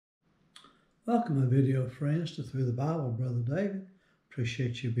Welcome, my video friends, to Through the Bible, Brother David.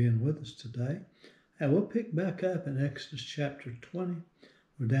 Appreciate you being with us today. And we'll pick back up in Exodus chapter 20.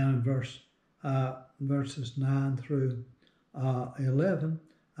 We're down in verses 9 through 11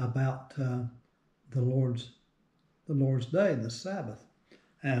 about the Lord's Day, the Sabbath.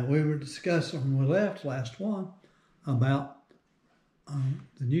 And we were discussing when we left last one about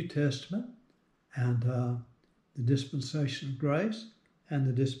the New Testament and the dispensation of grace and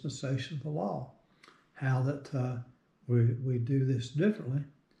the dispensation of the law, how that we do this differently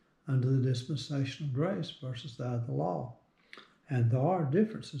under the dispensation of grace versus that of the law. And there are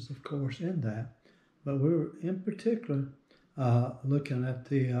differences, of course, in that, but we were in particular looking at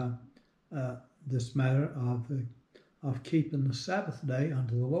this matter of keeping the Sabbath day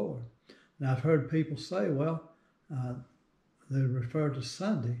unto the Lord. Now, I've heard people say, well, they refer to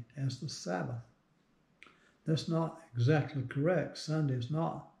Sunday as the Sabbath. That's not exactly correct. Sunday is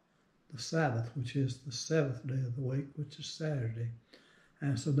not the Sabbath, which is the seventh day of the week, which is Saturday.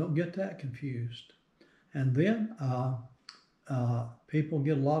 And so don't get that confused. And then people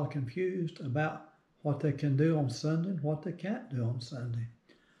get a lot confused about what they can do on Sunday and what they can't do on Sunday.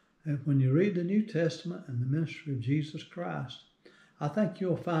 And when you read the New Testament and the ministry of Jesus Christ, I think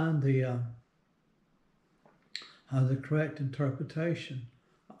you'll find the correct interpretation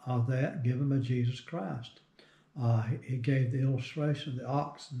of that given by Jesus Christ. He gave the illustration of the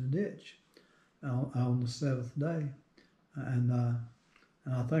ox in the ditch on the seventh day. And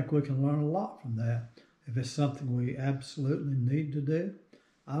I think we can learn a lot from that. If it's something we absolutely need to do,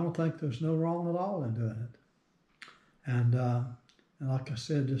 I don't think there's no wrong at all in doing it. And like I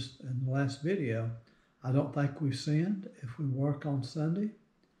said just in the last video, I don't think we sinned if we work on Sunday.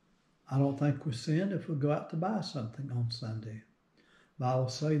 I don't think we sinned if we go out to buy something on Sunday. But I will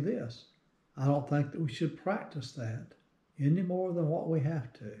say this. I don't think that we should practice that any more than what we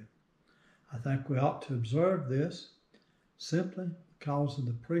have to. I think we ought to observe this simply because of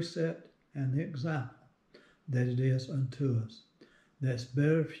the precept and the example that it is unto us. That's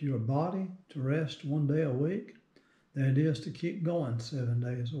better for your body to rest one day a week than it is to keep going 7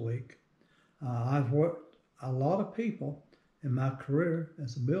 days a week. I've worked a lot of people in my career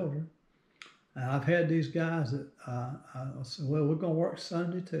as a builder, and I've had these guys that say, well, we're going to work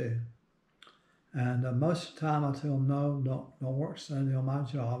Sunday too. And most of the time I tell them, no, don't work Sunday on my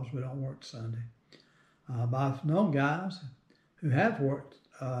jobs. We don't work Sunday. But I've known guys who have worked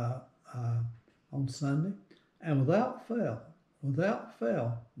on Sunday, and without fail,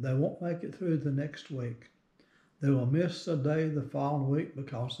 they won't make it through the next week. They will miss a day the following week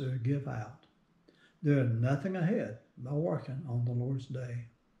because they'll give out. They're nothing ahead by working on the Lord's day.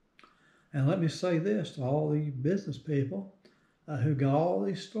 And let me say this to all the business people who got all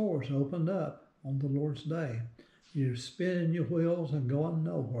these stores opened up on the Lord's day. You're spinning your wheels and going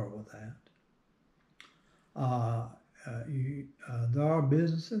nowhere with that. There are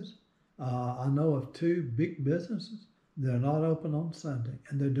businesses. I know of 2 big businesses. They're not open on Sunday,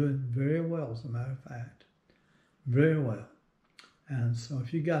 and they're doing very well, as a matter of fact. Very well. And so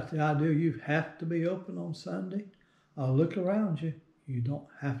if you got the idea you have to be open on Sunday, look around you. You don't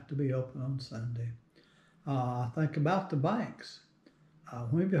have to be open on Sunday. Think about the banks.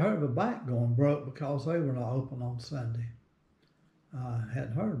 When have you heard of a bank going broke because they were not open on Sunday?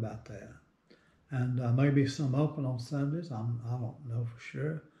 Hadn't heard about that. And maybe some open on Sundays. I don't know for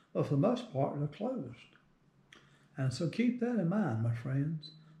sure. But for the most part, they're closed. And so keep that in mind, my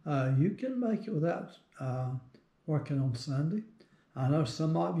friends. You can make it without working on Sunday. I know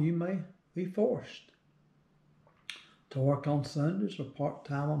some of you may be forced to work on Sundays or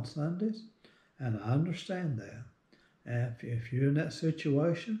part-time on Sundays, and I understand that. And if you're in that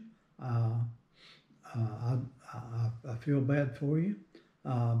situation, I feel bad for you.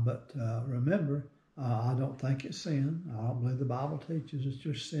 But remember, I don't think it's sin. I don't believe the Bible teaches it's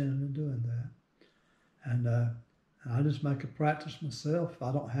just sinning in doing that. And I just make a practice myself. If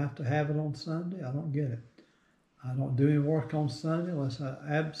I don't have to have it on Sunday, I don't get it. I don't do any work on Sunday unless I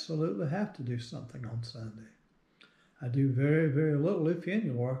absolutely have to do something on Sunday. I do very, very little, if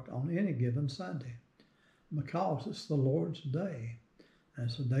any, work on any given Sunday because it's the Lord's day. And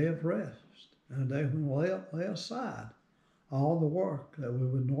it's a day of rest and a day when we lay aside all the work that we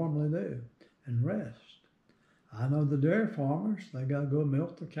would normally do and rest. I know the dairy farmers, they got to go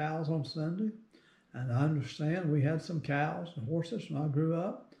milk the cows on Sunday. And I understand we had some cows and horses when I grew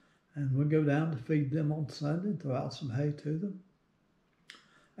up, and we'd go down to feed them on Sunday and throw out some hay to them.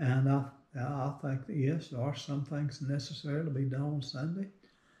 And I think that, yes, there are some things necessary to be done on Sunday.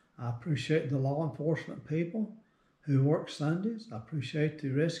 I appreciate the law enforcement people who work Sundays. I appreciate the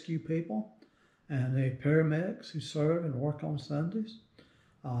rescue people and the paramedics who serve and work on Sundays.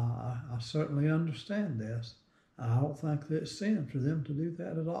 I certainly understand this. I don't think that it's sin for them to do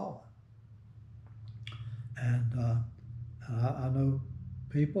that at all. And I know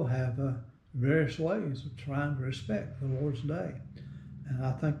people have various ways of trying to respect the Lord's day. And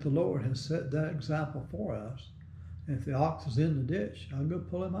I think the Lord has set that example for us. If the ox is in the ditch, I'll go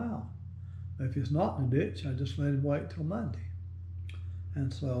pull him out. If he's not in the ditch, I just let him wait till Monday.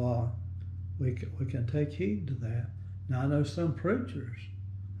 And so we can take heed to that. Now, I know some preachers,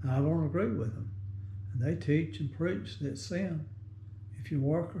 and I don't agree with them, and they teach and preach that sin if you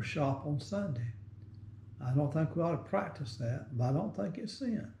work or shop on Sunday. I don't think we ought to practice that, but I don't think it's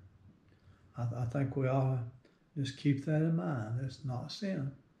sin. I think we ought to just keep that in mind. It's not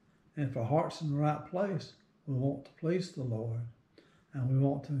sin. And if our heart's in the right place, we want to please the Lord. And we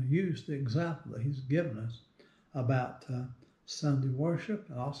want to use the example that He's given us about Sunday worship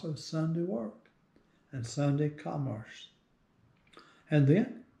and also Sunday work and Sunday commerce. And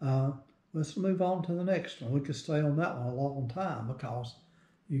then let's move on to the next one. We could stay on that one a long time because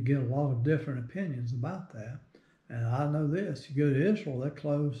you get a lot of different opinions about that. And I know this, you go to Israel, they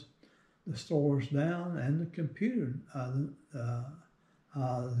close the stores down and the computer, the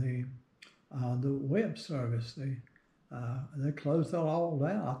web service. They closed that all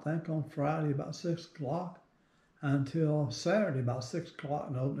down, I think, on Friday about 6 o'clock until Saturday about 6 o'clock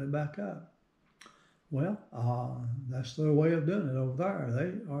and open it back up. Well, that's their way of doing it over there.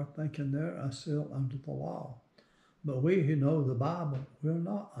 They are thinking they're still under the law. But we who know the Bible, we're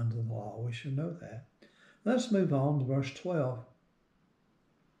not under the law. We should know that. Let's move on to verse 12.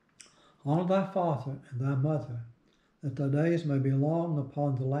 Honor thy father and thy mother, that thy days may be long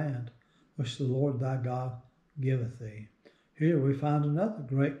upon the land which the Lord thy God giveth thee. Here we find another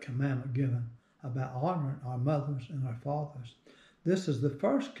great commandment given about honoring our mothers and our fathers. This is the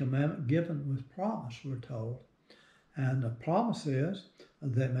first commandment given with promise, we're told. And the promise is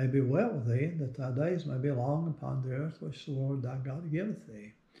that it may be well with thee, that thy days may be long upon the earth which the Lord thy God giveth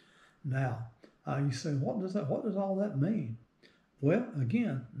thee. Now, you say, what does all that mean? Well,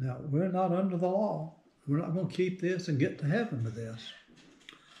 again, now we're not under the law. We're not going to keep this and get to heaven with this.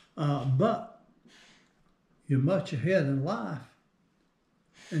 But you're much ahead in life,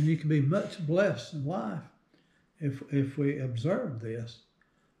 and you can be much blessed in life if we observe this,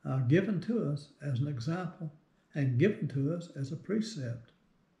 given to us as an example and given to us as a precept,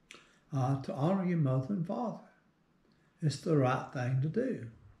 to honor your mother and father. It's the right thing to do.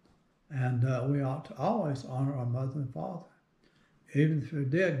 And we ought to always honor our mother and father. Even if they're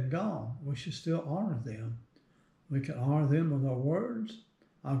dead and gone, we should still honor them. We can honor them with our words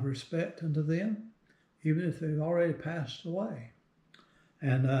of respect unto them, even if they've already passed away.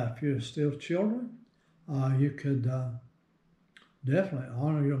 And if you're still children, you could definitely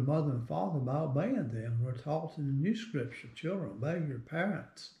honor your mother and father by obeying them. We're taught in the New Scripture, children, obey your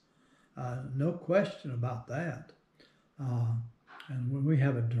parents. No question about that. And when we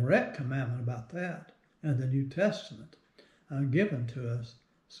have a direct commandment about that in the New Testament given to us,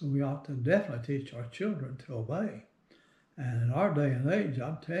 so we ought to definitely teach our children to obey. And in our day and age,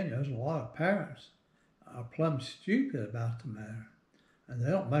 I'm telling you, there's a lot of parents are plumb stupid about the matter. And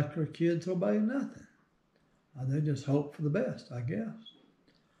they don't make their kids obey nothing. They just hope for the best, I guess.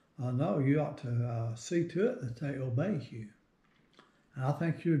 No, you ought to see to it that they obey you. And I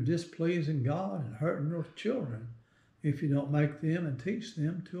think you're displeasing God and hurting your children if you don't make them and teach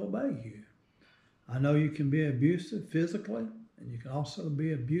them to obey you. I know you can be abusive physically, and you can also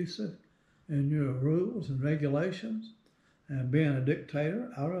be abusive in your rules and regulations. And being a dictator,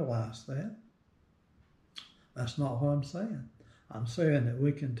 I realize that. That's not what I'm saying. I'm saying that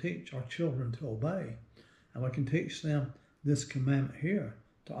we can teach our children to obey, and we can teach them this commandment here,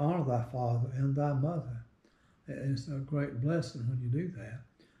 to honor thy father and thy mother. It's a great blessing when you do that.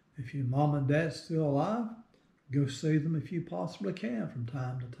 If your mom and dad's still alive, go see them if you possibly can from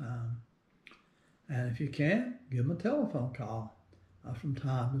time to time. And if you can't, give them a telephone call from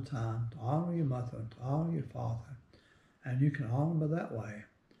time to time to honor your mother and to honor your father. And you can honor them that way.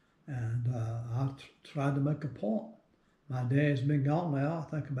 And I tried to make a point. My dad's been gone now,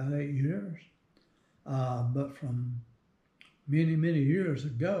 I think about 8 years. But from many, many years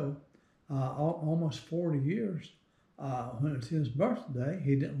ago, almost 40 years, when it was his birthday,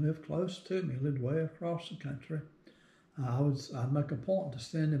 he didn't live close to me. He lived way across the country. I'd make a point to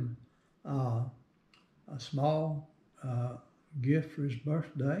send him a small gift for his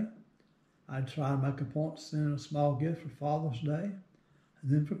birthday. I'd try to make a point to send him a small gift for Father's Day,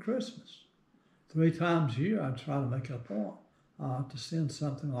 and then for Christmas. 3 times a year, I'd try to make a point to send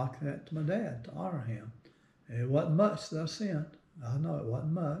something like that to my dad to honor him. It wasn't much that I sent. I know it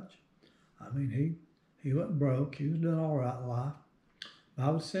wasn't much. I mean, he wasn't broke. He was doing all right in life. I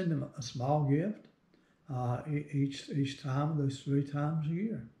would send them a small gift each time, those 3 times a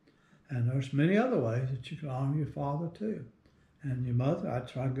year. And there's many other ways that you can honor your father too. And your mother, I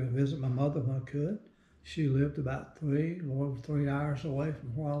tried to go visit my mother when I could. She lived about 3 hours away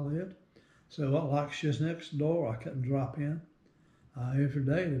from where I lived. So it wasn't like she was next door. I couldn't drop in every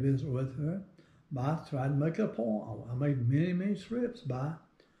day to visit with her. But I tried to make it a point. I made many trips by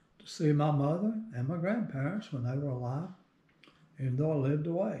to see my mother and my grandparents when they were alive, even though I lived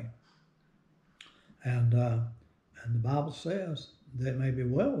away. And the Bible says that it may be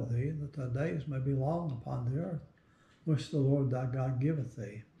well with thee, that thy days may be long upon the earth, which the Lord thy God giveth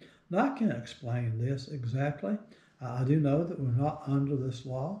thee. Now I can't explain this exactly. I do know that we're not under this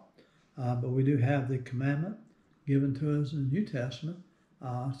law, but we do have the commandment given to us in the New Testament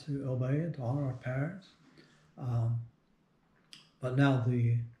to obey and to honor our parents. But now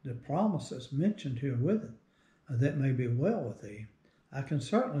the promise that's mentioned here with it, that may be well with thee, I can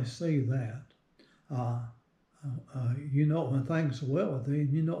certainly see that. You know when things are well with thee,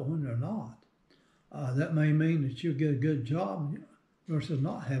 and you know when they're not. That may mean that you get a good job versus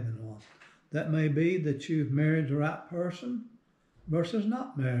not having one. That may be that you've married the right person versus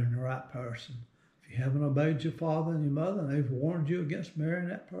not marrying the right person. If you haven't obeyed your father and your mother and they've warned you against marrying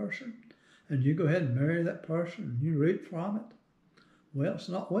that person, and you go ahead and marry that person and you reap from it, well, it's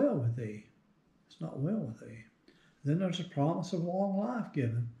not well with thee. It's not well with thee. Then there's a promise of long life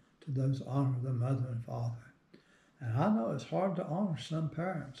given to those who honor their mother and father. And I know it's hard to honor some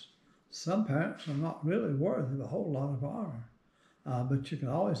parents. Some parents are not really worthy of a whole lot of honor. But you can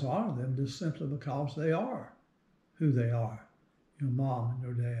always honor them just simply because they are who they are, your mom and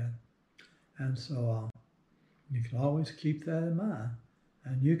your dad. And so you can always keep that in mind.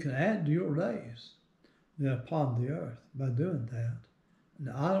 And you can add to your days upon the earth by doing that.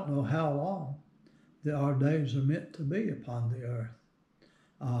 Now, I don't know how long that our days are meant to be upon the earth.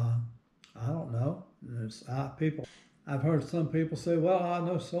 I don't know. I've heard some people say, well, I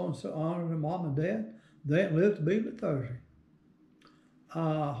know so-and-so honored their mom and dad. They ain't lived to be but 30.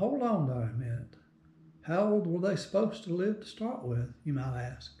 Hold on there a minute. How old were they supposed to live to start with, you might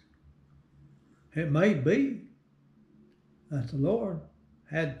ask? It may be that the Lord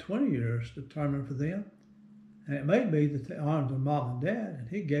had 20 years determined for them, and it may be that they honored their mom and dad, and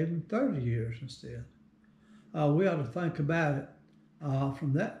He gave them 30 years instead. We ought to think about it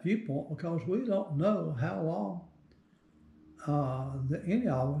from that viewpoint, because we don't know how long that any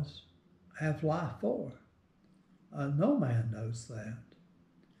of us have life for. No man knows that.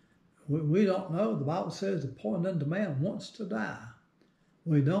 We don't know. The Bible says the appointed unto man wants to die.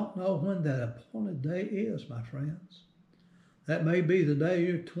 We don't know when that appointed day is, my friends. That may be the day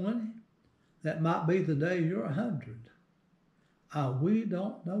you're 20. That might be the day you're 100. We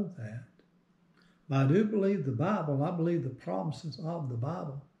don't know that. But I do believe the Bible, and I believe the promises of the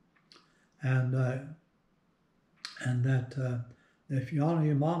Bible. And that if you honor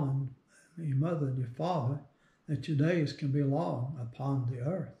your mom and your mother and your father, that your days can be long upon the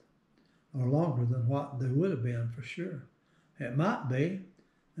earth, or longer than what they would have been for sure. It might be,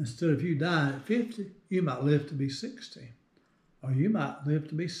 instead of you dying at 50, you might live to be 60, or you might live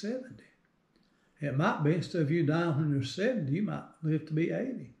to be 70. It might be, instead of you dying when you're 70, you might live to be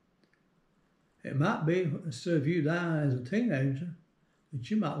 80. It might be, instead of you dying as a teenager, that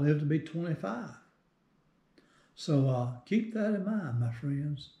you might live to be 25. So keep that in mind, my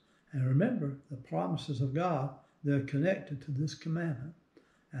friends. And remember, the promises of God, they're connected to this commandment.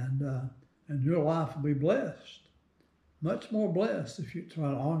 And your life will be blessed. Much more blessed if you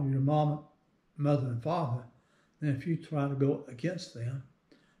try to honor your mom, mother, and father than if you try to go against them.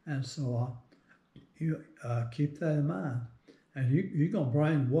 And so you keep that in mind. And you're going to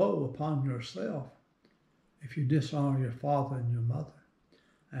bring woe upon yourself if you dishonor your father and your mother.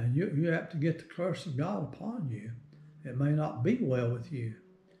 And you have to get the curse of God upon you. It may not be well with you.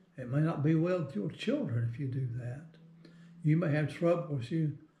 It may not be well with your children if you do that. You may have troubles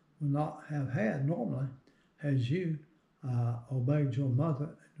you would not have had normally had you obeyed your mother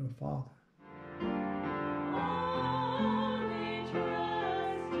and your father.